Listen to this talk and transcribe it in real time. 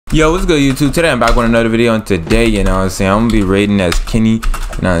Yo, what's good, YouTube? Today I'm back with another video, and today, you know what I'm saying, I'm gonna be raiding as Kenny, you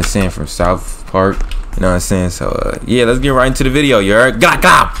know what I'm saying, from South Park, you know what I'm saying. So yeah, let's get right into the video. You heard?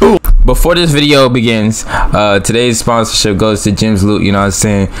 Boom. Before this video begins, today's sponsorship goes to Jim's Loot, you know what I'm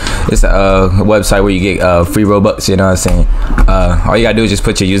saying. It's a website where you get free Robux, you know what I'm saying. All you gotta do is just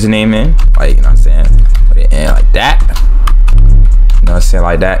put your username in, like, you know what I'm saying, put it in like that, you know what I'm saying,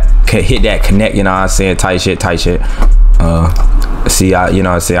 like that. Hit that connect, you know what I'm saying, tight shit. See, you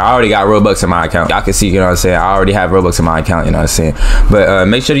know what I'm saying, I already got Robux in my account. Y'all can see, you know what I'm saying, I already have Robux in my account, you know what I'm saying. But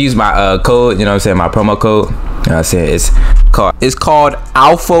make sure to use my code, you know what I'm saying, my promo code, you know what I'm saying. It's called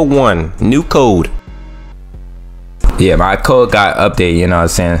Alpha1, new code. Yeah, my code got updated, you know what I'm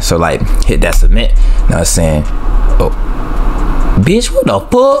saying. So like, hit that submit, you know what I'm saying. Oh, bitch, what the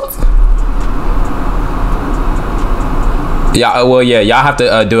fuck? Yeah, well, yeah, y'all have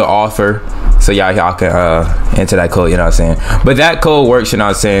to do an offer. So y'all can enter that code, you know what I'm saying. But that code works, you know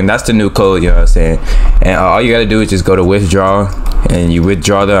what I'm saying. That's the new code, you know what I'm saying. And all you gotta do is just go to withdraw, and you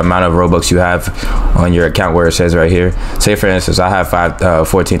withdraw the amount of Robux you have on your account where it says right here. Say for instance, I have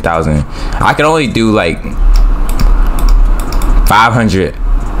 14,000. I can only do like 500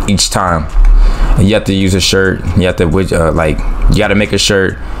 each time. And you have to use a shirt. You have to like, you gotta make a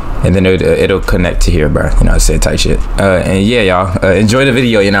shirt. And then it'll connect to here, bro. You know what I'm saying, type shit. And yeah, y'all, enjoy the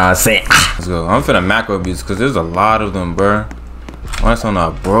video, you know what I'm saying. Let's go. I'm finna macro abuse because there's a lot of them, bro. Once on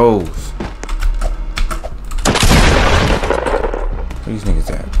our bros. Where these niggas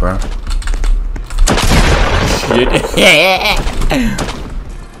at, bro? Shit. Yeah.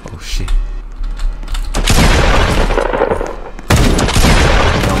 Oh shit.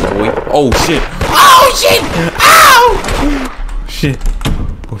 Oh shit. Oh shit. Ow. Shit.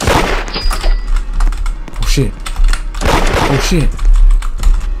 Oh shit. Oh shit.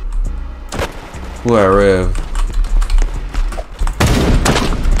 Who I rev?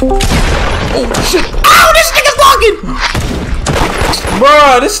 Oh shit. Ow, this nigga's locking!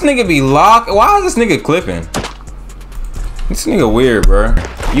 Bro, this nigga be locked. Why is this nigga clipping? This nigga weird, bro.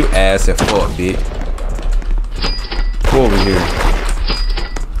 You ass at fuck, bitch. Go over here.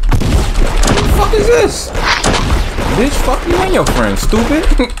 What the fuck is this? Bitch, fuck you and your friend, stupid.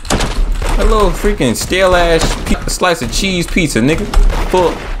 A little freaking stale ass slice of cheese pizza, nigga.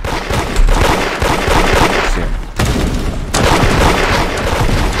 Fuck. Shit.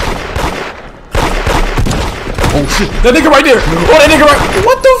 Oh shit, that nigga right there. Oh, that nigga right.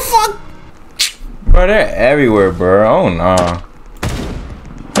 What the fuck? Bro, they're everywhere, bro. Oh no.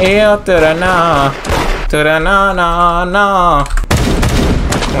 Hell to the nah. To the nah.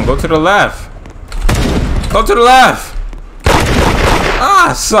 Come on, go to the left. Go to the left. Ah,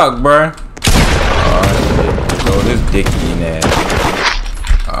 I suck, bro. Oh shit. Bro, this dicky in there.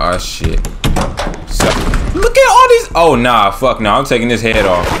 Oh shit. Suck. Look at all these. Oh nah, fuck no. I'm taking this head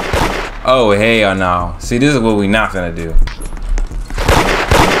off. Oh hell no. See, this is what we not gonna do.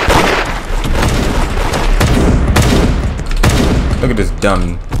 Look at this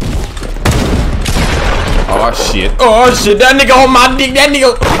dummy. Oh shit. Oh shit. That nigga on my dick. That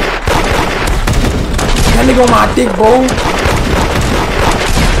nigga on my dick, bro.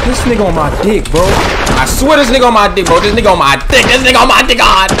 This nigga on my dick, bro. I swear this nigga on my dick, bro. This nigga on my dick. This nigga on my dick,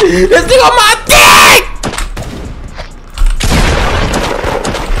 God. This nigga on my dick.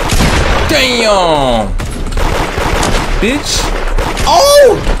 Damn. Bitch.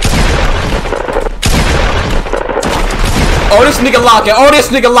 Oh. Oh, this nigga locking. Oh, this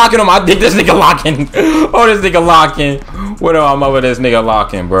nigga locking on my dick. This nigga locking. Oh, this nigga locking. What am I over this nigga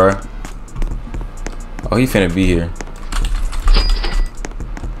locking, bro? Oh, he finna be here.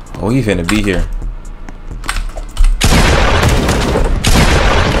 Oh, he finna be here.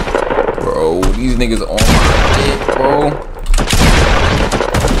 Bro, these niggas on my dick, bro.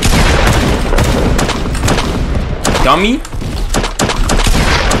 Dummy?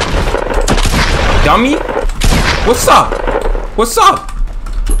 Dummy? What's up? What's up?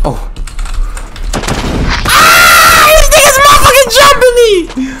 Oh. Jumping me,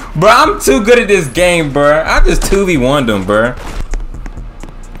 bro. I'm too good at this game, bro. I just 2v1'd them, bro.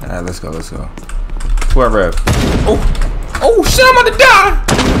 Alright, let's go. 12 rev. Oh shit, I'm about to die.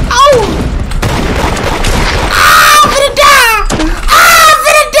 Oh, I'm gonna die.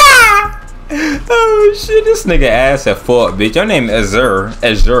 Oh shit, this nigga ass at fuck, bitch. Your name is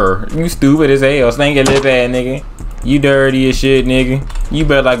Azure. You stupid as hell, stinky lip ass nigga. You dirty as shit, nigga. You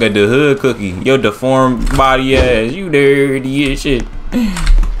better like the hood cookie. Your deformed body ass. You dirty as shit.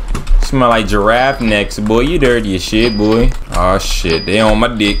 Smell like giraffe necks, boy. You dirty as shit, boy. Oh shit, they on my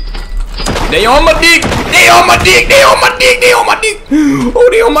dick. They on my dick. They on my dick. They on my dick. They on my dick. Oh,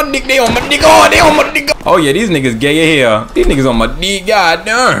 they on my dick. They on my dick. Oh, they on my dick. Oh yeah, these niggas gay as hell. These niggas on my dick. God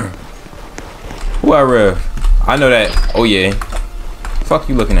damn. Who I rev? I know that. Oh yeah. Fuck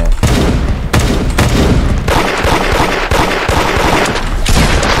you looking at?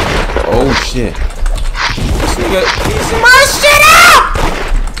 Oh shit. This nigga piecing my shit up!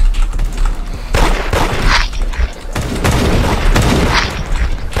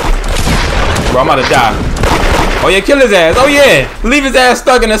 Bro, I'm about to die. Oh yeah, kill his ass. Oh yeah. Leave his ass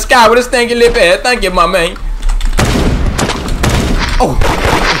stuck in the sky with his stinky lip ass. Thank you, my man. Oh.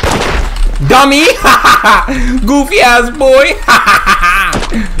 Dummy. Goofy ass boy.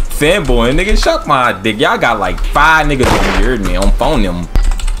 Fanboy, nigga, suck my dick. Y'all got like 5 niggas on me. You heard me. I'm phone them.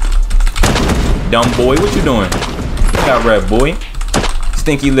 Dumb boy, what you doing? Got red boy.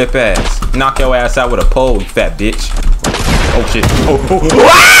 Stinky lip ass. Knock your ass out with a pole, you fat bitch. Oh shit. Oh, oh.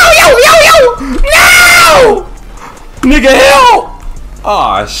 Wow, yo! No! Nigga, help!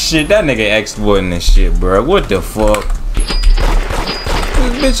 Aw, shit. That nigga exploiting this shit, bro. What the fuck?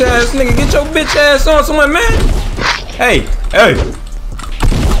 This bitch ass nigga, get your bitch ass on somewhere, man. Hey, hey.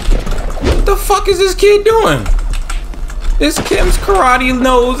 What the fuck is this kid doing? This Kim's karate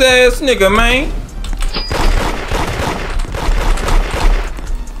nose ass nigga, man.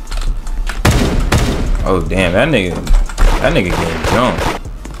 Oh damn, that nigga getting jumped.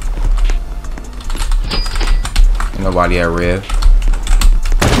 Ain't nobody at rev.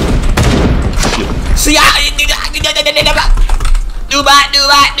 Shit. See,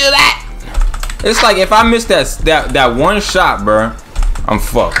 do that. It's like if I miss that one shot, bro, I'm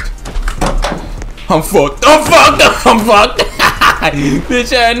fucked. I'm fucked.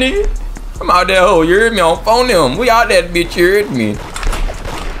 Bitch ass nigga. I'm out there, ho. You heard me on phone them. We out there, bitch. You heard me.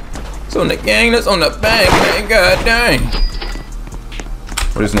 It's on the gang, that's on the bang, man. God dang.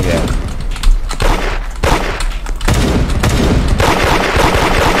 Where this nigga at?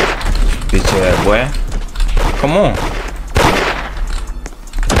 Bitch ass boy. Come on.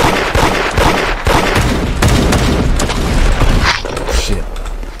 Shit.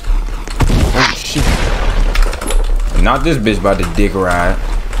 Oh shit. Not this bitch about to dick ride.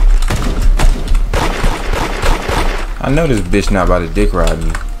 I know this bitch not about to dick ride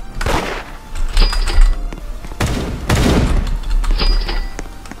me.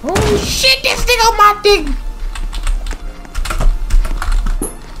 Oh shit, this nigga on my dick.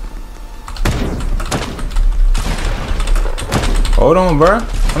 Hold on, bro.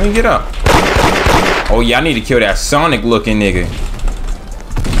 Let me get up. Oh yeah, I need to kill that Sonic looking nigga.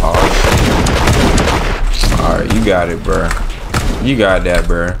 Oh shit. Alright, you got it, bro. You got that,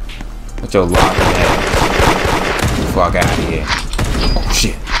 bro. What's your locking ass? Fuck out of here. Oh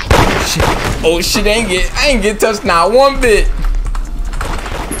shit. Shit. Oh shit, I ain't get touched not one bit.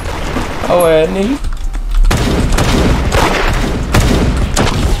 Oh nigga.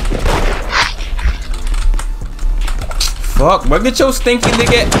 Fuck, but get your stinky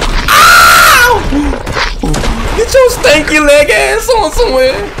nigga. Ow! Get your stinky leg ass on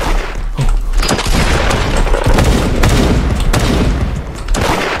somewhere.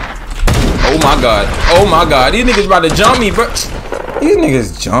 Oh my god. Oh my god. These niggas about to jump me, bro. These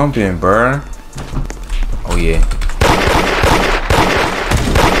niggas jumping, bro. Oh yeah.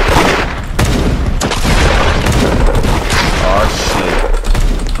 Oh shit.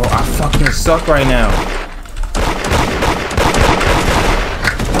 Oh, I fucking suck right now.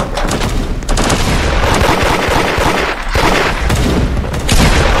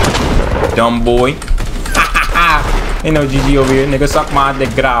 Dumb boy. Ain't no GG over here. Nigga, suck my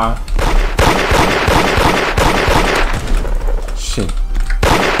dick, gra. Shit.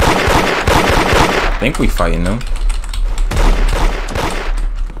 I think we fighting them.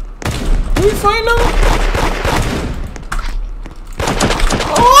 Are we fighting them?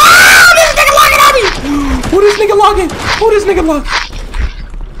 Oh, this nigga logging at me! Who this nigga logging? Who this nigga logging?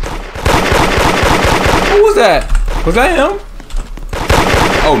 Who was that? Was that him?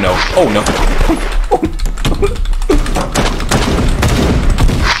 Oh no, oh no.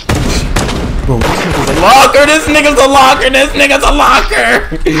 Bro, this nigga's a locker, this nigga's a locker, this nigga's a locker.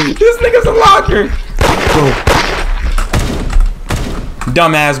 This nigga's a locker. Bro.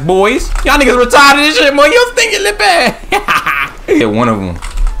 Dumbass boys. Y'all niggas retired of this shit, boy. You stinking lip ass. Hit one of them.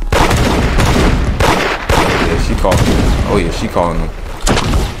 Yeah, she calling me. Oh yeah, she calling me.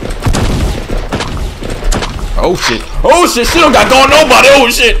 Oh shit. Oh shit, she don't got going nobody. Oh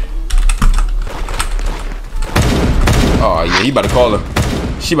shit. Oh yeah, he about to call her.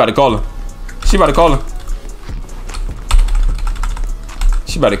 She about to call her. She about to call her.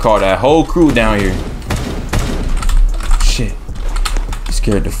 She about to call that whole crew down here. Shit. This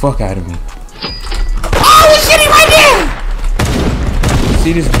Scared the fuck out of me. Oh shit, he right there!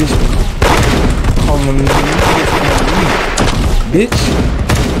 See this bitch calling me, bitch.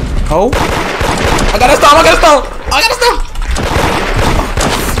 Ho! I got a stone! I got a stone! I got a stone!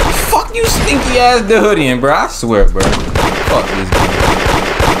 Fuck you, stinky ass hoodie, bro. I swear, bro. Fuck this guy.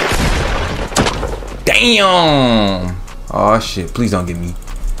 Damn! Oh shit! Please don't get me.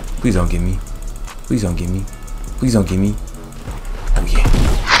 Please don't get me. Please don't get me. Please don't get me. Oh yeah.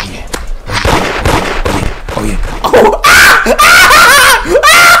 Oh yeah. Oh yeah. Oh yeah. Oh! Ah!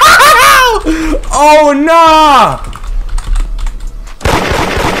 Oh nah!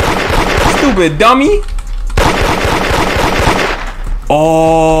 Stupid dummy.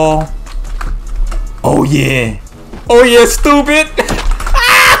 Oh. Oh yeah. Oh yeah, stupid.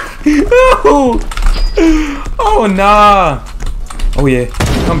 Oh. Oh nah. Oh yeah.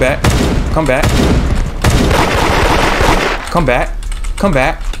 Come back. Come back. Come back. Come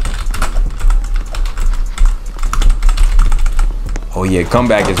back. Oh yeah,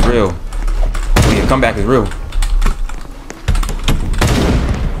 comeback is real. Oh yeah, comeback is real.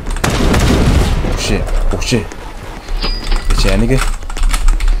 Oh shit. Oh shit. Bitch ass nigga.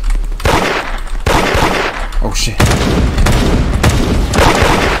 Oh shit.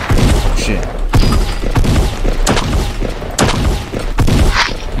 Oh shit.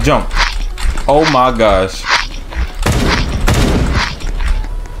 Jump. Oh my gosh.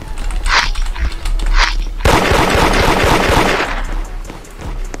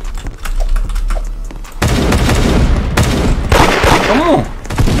 Come on.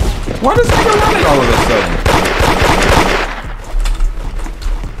 Why this nigga running all of a sudden?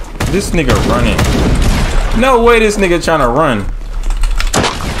 This nigga running. No way this nigga trying to run.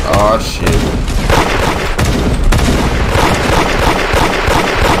 Oh shit.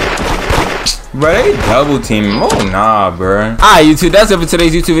 Bro, they double teaming. Oh nah, bro. Alright, YouTube, that's it for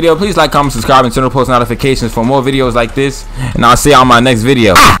today's YouTube video. Please like, comment, subscribe, and turn on post notifications for more videos like this. And I'll see you on my next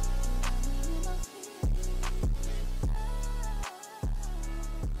video.